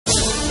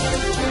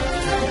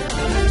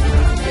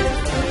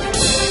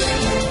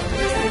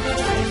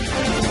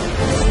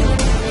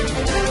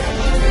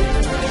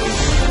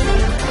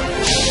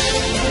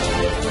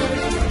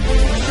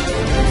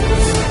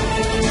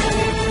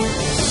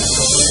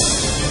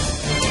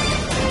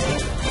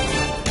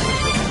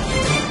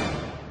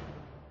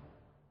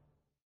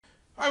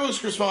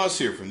host Chris Voss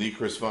here from the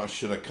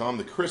ChrisVossShow.com,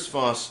 the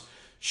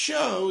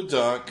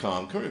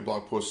ChrisVossShow.com. Coming to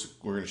blog posts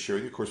we're going to share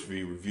with you. Of course,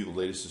 we review the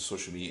latest in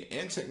social media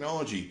and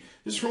technology.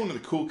 This is from one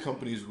of the cool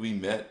companies we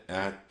met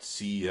at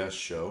CES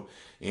show,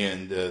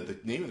 and the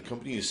name of the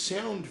company is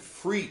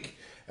Soundfreaq.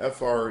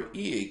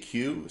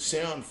 F-R-E-A-Q,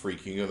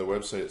 Soundfreaq. You can go to the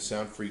website at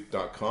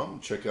soundfreaq.com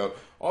and check out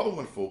all the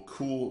wonderful,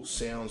 cool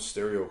sound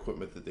stereo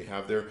equipment that they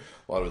have there.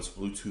 A lot of it's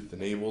Bluetooth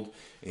enabled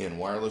and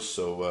wireless,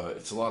 so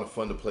it's a lot of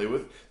fun to play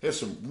with. They have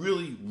some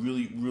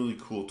really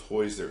cool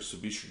toys there, so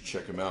be sure to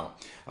check them out.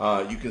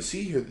 You can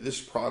see here that this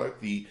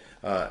product, the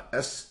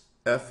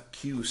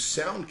SFQ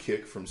Sound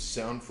Kick from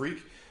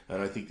Soundfreaq,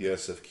 and I think the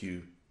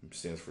SFQ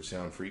stands for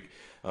Soundfreaq.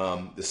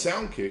 The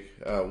Sound Kick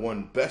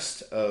won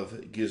Best of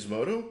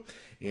Gizmodo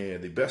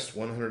and the Best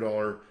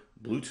 $100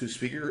 Bluetooth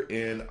Speaker,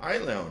 and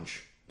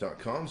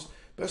iLounge.com's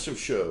Best of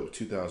Show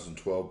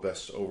 2012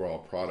 Best Overall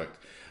Product.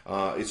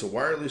 It's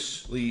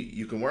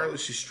you can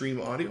wirelessly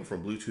stream audio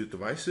from Bluetooth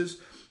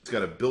devices. It's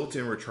got a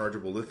built-in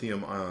rechargeable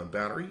lithium-ion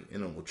battery,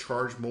 and it will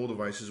charge mobile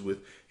devices with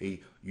a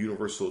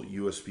universal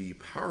USB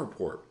power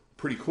port.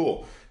 Pretty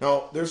cool.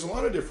 Now, there's a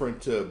lot of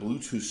different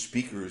Bluetooth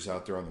speakers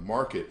out there on the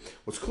market.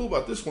 What's cool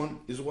about this one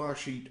is it will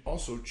actually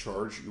also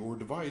charge your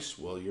device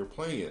while you're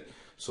playing it.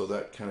 So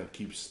that kind of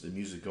keeps the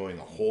music going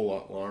a whole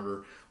lot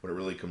longer when it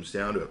really comes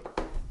down to it.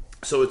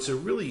 So it's a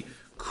really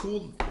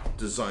cool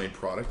design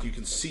product. You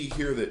can see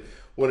here that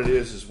what it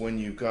is when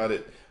you've got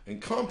it in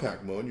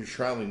compact mode, you're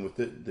traveling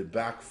with it, the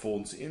back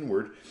folds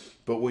inward.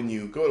 But when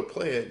you go to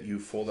play it, you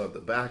fold out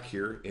the back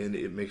here, and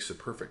it makes a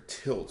perfect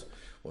tilt.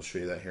 We'll show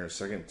you that here in a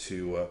second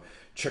to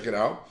check it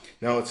out.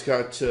 Now it's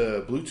got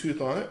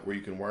Bluetooth on it, where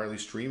you can wirelessly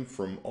stream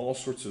from all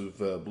sorts of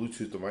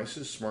Bluetooth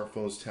devices,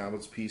 smartphones,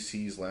 tablets,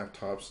 PCs,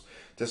 laptops,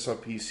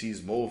 desktop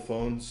PCs, mobile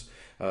phones,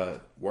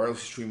 wirelessly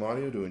stream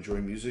audio to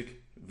enjoy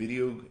music,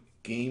 video,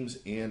 games,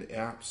 and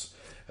apps.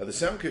 The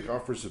Soundkick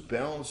offers a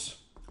balanced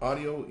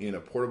audio in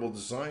a portable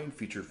design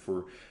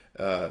featuring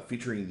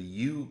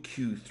the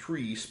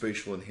UQ3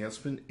 spatial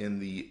enhancement and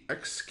the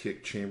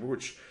X-Kick chamber,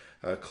 which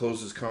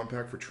closes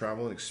compact for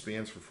travel and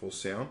expands for full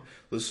sound.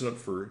 Listen up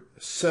for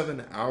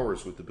 7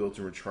 hours with the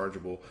built-in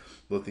rechargeable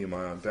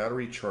lithium-ion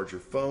battery. Charge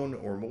your phone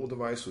or mobile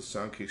device with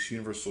Soundkick's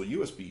universal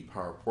USB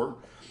power port,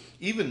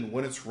 even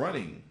when it's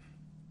running.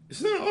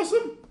 Isn't that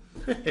awesome?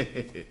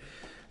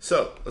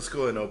 So let's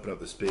go ahead and open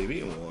up this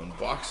baby, and we'll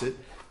unbox it,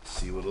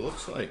 see what it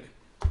looks like.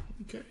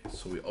 Okay,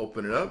 so we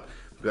open it up.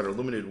 We've got our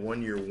limited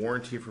 1-year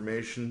warranty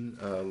information,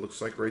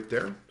 looks like right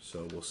there.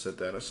 So we'll set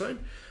that aside.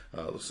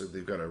 Looks like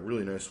they've got a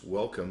really nice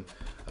welcome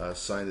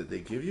sign that they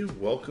give you.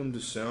 Welcome to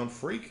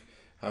Soundfreaq.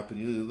 Happy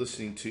to be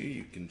listening to you.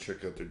 You can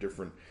check out their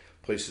different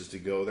places to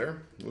go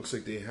there. It looks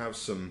like they have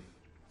some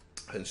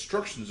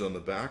instructions on the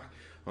back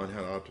on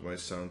how to optimize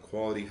sound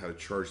quality, how to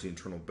charge the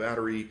internal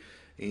battery,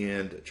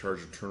 and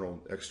charge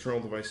external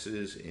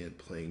devices, and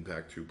playing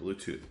back through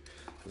Bluetooth.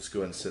 Let's go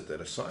ahead and set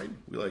that aside.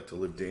 We like to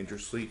live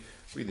dangerously.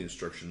 Read the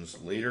instructions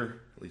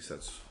later. At least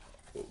that's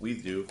what we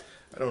do.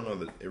 I don't know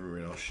that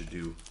everyone else should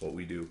do what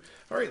we do.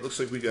 All right, looks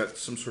like we got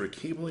some sort of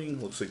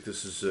cabling. Looks like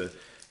this is a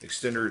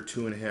extender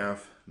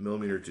 2.5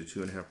 millimeter to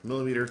 2.5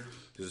 millimeter.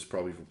 This is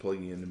probably for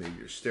plugging into maybe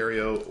your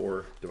stereo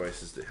or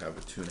devices that have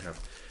a 2.5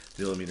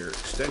 millimeter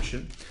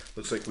extension.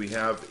 Looks like we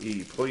have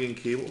a plug-in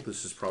cable.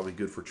 This is probably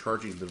good for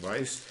charging the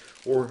device,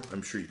 or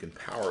I'm sure you can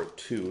power it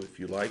too if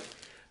you like,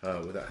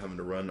 without having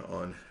to run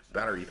on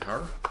battery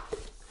power.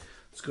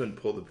 Let's go ahead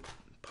and pull the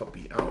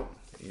puppy out,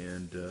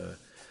 and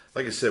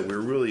like I said, we're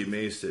really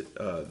amazed at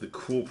the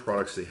cool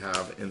products they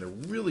have, and they're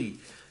really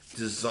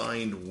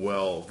designed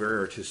well, very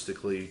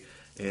artistically,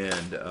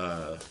 and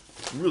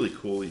really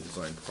coolly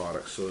designed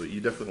products. So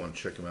you definitely want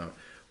to check them out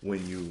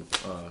when you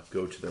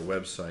go to their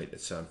website at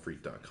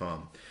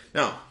soundfreaq.com.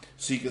 Now,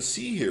 so you can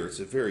see here, it's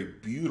a very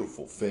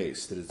beautiful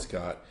face that it's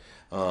got,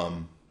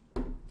 and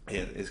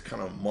it's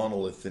kind of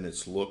monolith in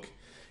its look.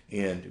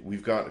 And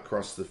we've got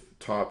across the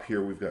top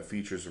here, we've got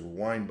features of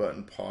rewind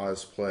button,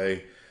 pause,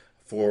 play,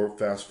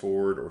 fast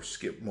forward, or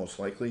skip most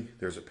likely.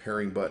 There's a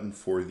pairing button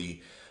for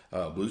the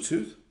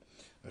Bluetooth.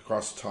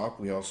 Across the top,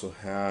 we also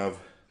have,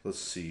 let's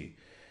see,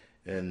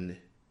 an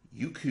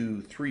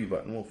UQ3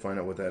 button. We'll find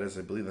out what that is.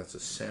 I believe that's a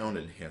sound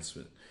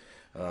enhancement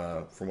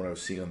from what I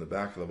was seeing on the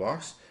back of the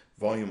box.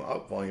 Volume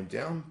up, volume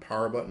down,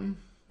 power button.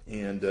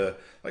 And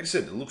like I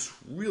said, it looks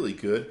really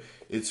good.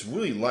 It's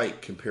really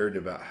light compared to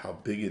about how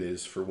big it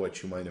is for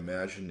what you might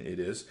imagine it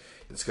is.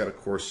 It's got, of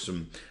course,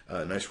 some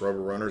nice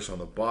rubber runners on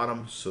the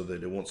bottom so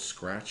that it won't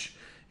scratch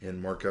and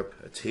mark up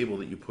a table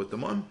that you put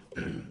them on.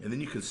 And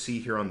then you can see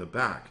here on the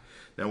back,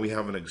 now we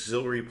have an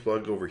auxiliary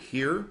plug over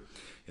here.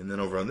 And then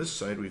over on this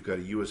side, we've got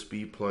a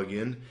USB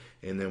plug-in,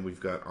 and then we've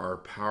got our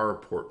power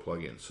port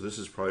plug-in. So this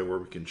is probably where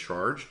we can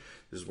charge.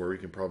 This is where we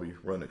can probably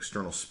run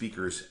external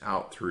speakers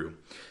out through.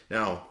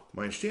 Now,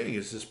 my understanding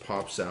is this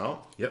pops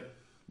out. Yep.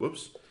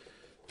 Whoops.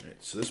 All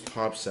right, so this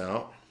pops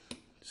out.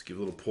 Just give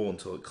it a little pull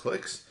until it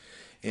clicks.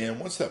 And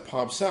once that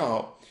pops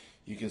out,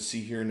 you can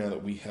see here now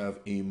that we have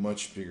a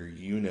much bigger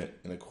unit.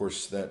 And of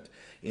course, that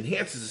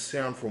enhances the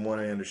sound from what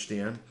I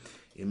understand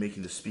in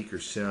making the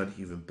speakers sound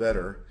even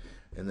better.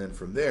 and then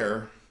from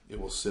there, it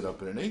will sit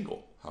up at an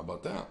angle. How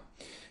about that?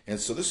 And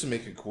so this would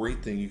make a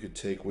great thing you could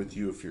take with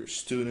you if you're a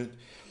student.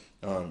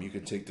 You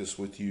can take this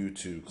with you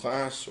to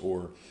class,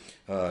 or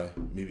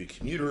maybe a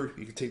commuter.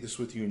 You can take this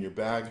with you in your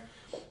bag,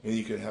 and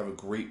you could have a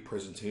great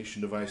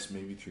presentation device,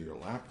 maybe through your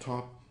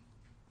laptop.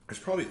 There's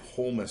probably a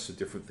whole mess of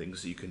different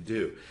things that you can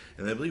do.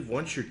 And I believe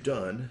once you're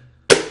done,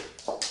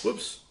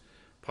 whoops,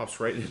 pops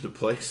right into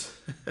place.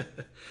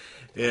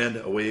 And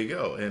away you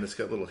go. And it's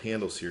got little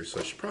handles here, so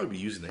I should probably be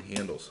using the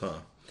handles, huh?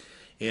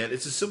 And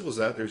it's as simple as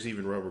that. There's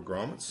even rubber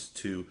grommets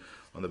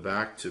on the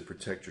back to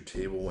protect your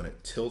table when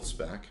it tilts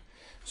back.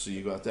 So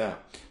you got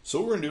that. So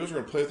what we're going to do is we're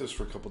going to play with this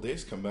for a couple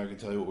days, come back and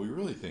tell you what we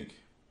really think.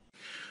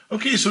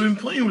 Okay, so we've been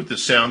playing with the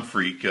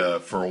Soundfreaq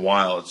for a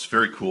while. It's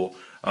very cool.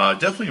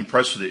 Definitely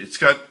impressed with it. It's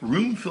got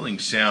room-filling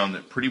sound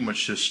that pretty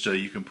much just,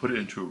 you can put it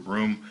into a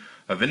room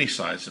of any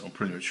size. It'll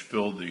pretty much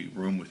fill the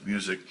room with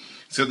music.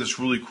 It's got this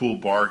really cool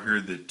bar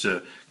here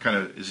that kind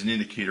of is an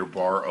indicator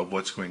bar of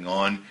what's going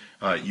on.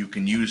 You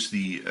can use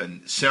the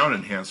sound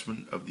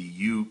enhancement of the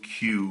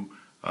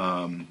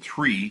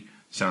UQ3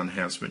 sound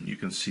enhancement. You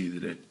can see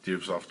that it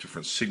gives off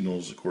different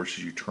signals, of course,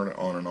 as you turn it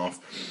on and off.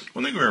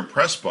 One thing we were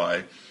impressed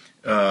by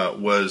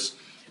was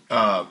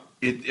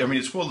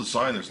it's well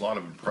designed. There's a lot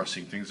of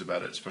impressive things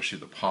about it, especially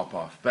the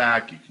pop-off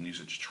back. You can use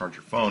it to charge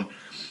your phone.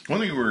 One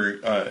thing we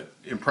were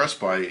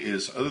impressed by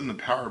is, other than the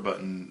power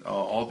button,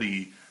 all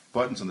the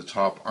buttons on the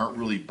top aren't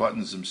really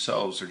buttons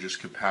themselves. They're just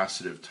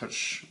capacitive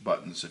touch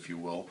buttons, if you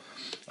will,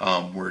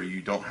 where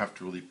you don't have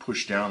to really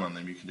push down on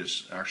them. You can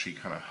just actually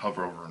kind of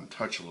hover over and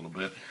touch a little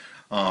bit,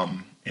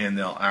 and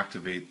they'll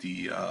activate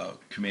the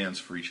commands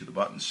for each of the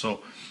buttons.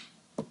 So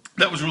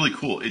that was really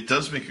cool. It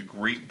does make a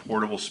great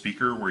portable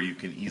speaker where you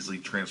can easily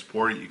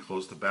transport it. You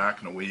close the back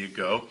and away you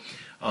go.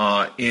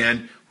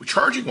 And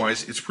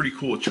charging-wise, it's pretty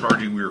cool with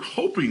charging. We were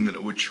hoping that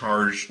it would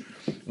charge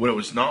when it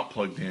was not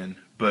plugged in,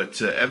 but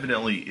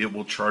evidently it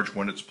will charge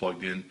when it's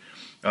plugged in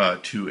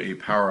to a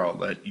power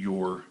outlet,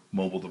 your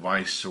mobile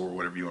device, or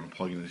whatever you want to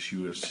plug in this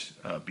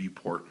USB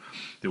port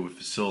that would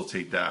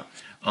facilitate that.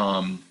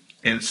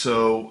 And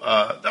so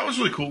that was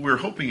really cool. We were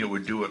hoping it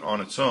would do it on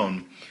its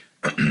own.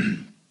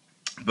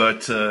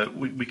 But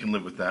we can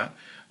live with that.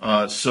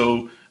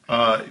 So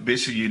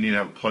basically, you need to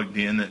have it plugged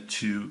in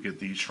to get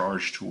the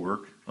charge to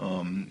work,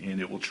 and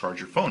it will charge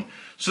your phone.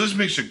 So this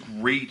makes a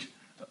great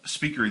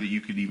speaker that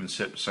you could even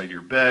set beside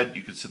your bed.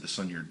 You could set this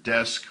on your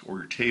desk or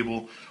your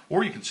table,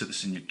 or you can set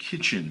this in your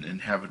kitchen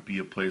and have it be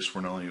a place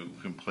where not only you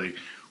can play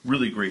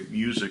really great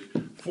music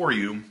for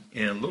you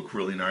and look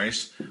really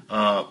nice,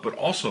 but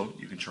also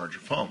you can charge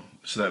your phone.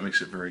 So that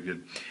makes it very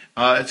good.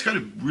 It's got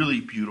a really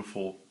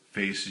beautiful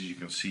face, as you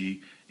can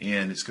see,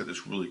 and it's got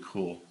this really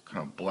cool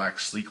kind of black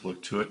sleek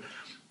look to it.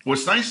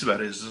 What's nice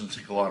about it is it doesn't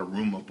take a lot of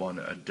room up on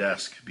a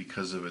desk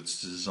because of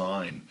its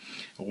design,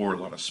 or a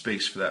lot of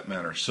space for that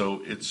matter.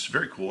 So it's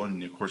very cool,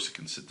 and of course it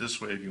can sit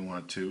this way if you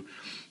want to,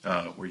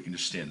 or you can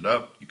just stand it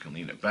up. You can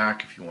lean it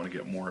back if you want to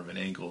get more of an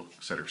angle,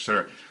 etc.,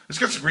 etc. It's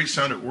got some great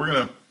sound. We're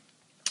going to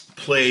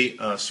play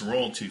some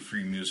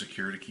royalty-free music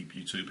here to keep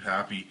YouTube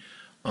happy.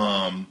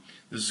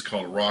 This is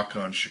called Rock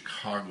on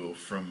Chicago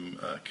from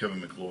Kevin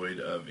McLeod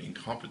of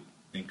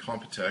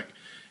Incompetech,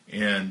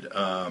 and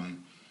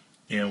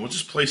we'll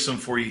just play some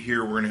for you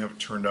here. We're going to have it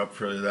turned up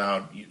fairly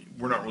loud.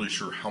 We're not really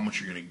sure how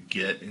much you're going to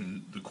get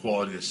in the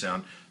quality of the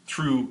sound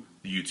through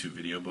the YouTube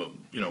video, but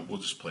we'll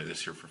just play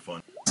this here for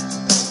fun.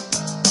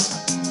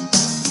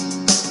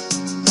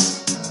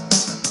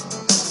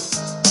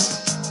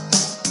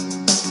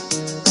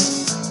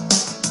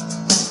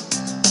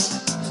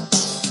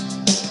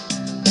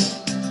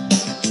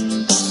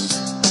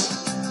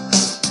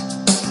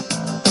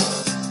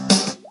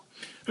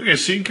 Okay,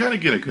 so you can kind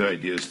of get a good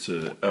idea as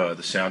to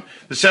the sound.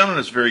 The sound on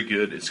it is very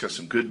good. It's got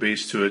some good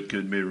bass to it,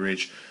 good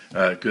mid-range,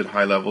 good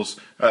high levels.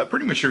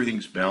 Pretty much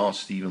everything's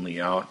balanced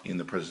evenly out in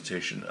the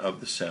presentation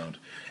of the sound.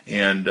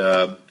 And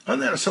other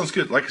than that, it sounds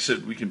good. Like I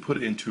said, we can put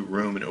it into a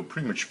room, and it will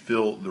pretty much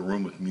fill the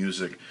room with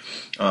music.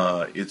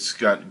 It's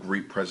got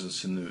great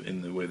presence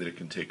in the way that it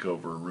can take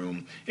over a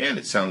room, and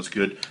it sounds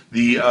good.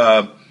 The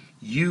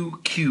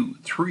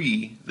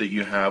UQ3 that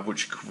you have,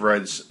 which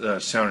provides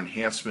sound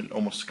enhancement,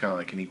 almost kind of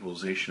like an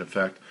equalization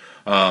effect,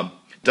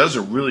 does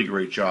a really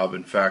great job.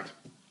 In fact,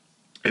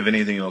 if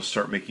anything, it'll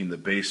start making the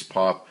bass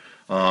pop,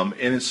 and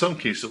in some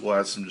cases it will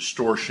add some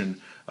distortion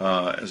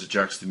as it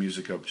jacks the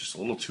music up just a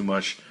little too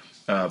much,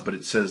 but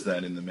it says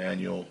that in the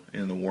manual,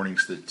 in the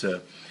warnings,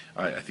 that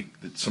I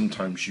think that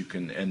sometimes you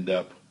can end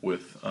up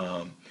with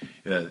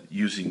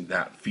using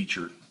that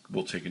feature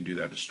will take and do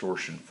that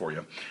distortion for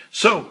you.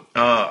 So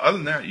other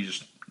than that, you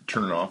just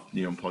turn it off,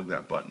 unplug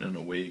that button, and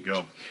away you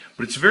go.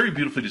 But it's a very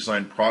beautifully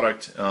designed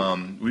product.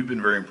 We've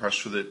been very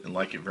impressed with it and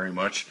like it very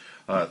much.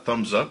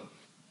 Thumbs up.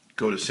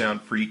 Go to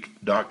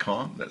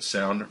soundfreaq.com. That's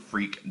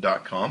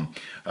soundfreaq.com.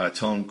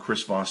 Tell them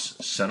Chris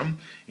Voss sent them,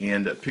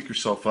 and pick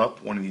yourself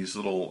up one of these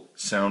little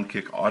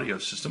Soundkick audio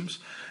systems,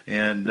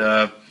 and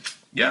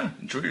yeah,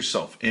 enjoy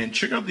yourself. And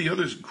check out the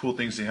other cool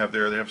things they have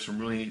there. They have some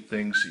really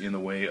things in the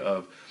way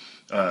of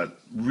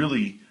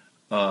really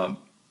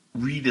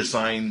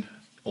redesigned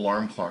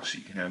alarm clocks that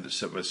you can have that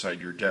set beside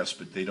your desk,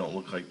 but they don't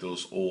look like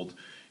those old,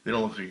 they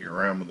don't look like your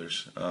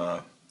grandmother's,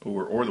 or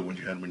the ones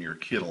you had when you were a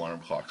kid alarm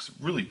clocks.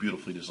 Really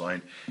beautifully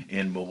designed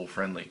and mobile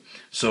friendly.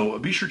 So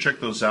be sure to check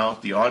those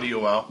out. The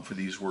audio out for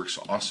these works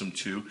awesome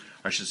too,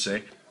 I should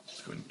say.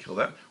 Let's go ahead and kill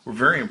that. We're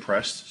very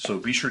impressed, so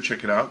be sure to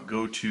check it out.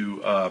 Go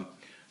to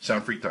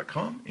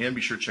soundfreaq.com and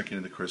be sure to check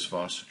into the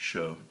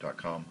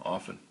chrisvossshow.com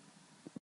often.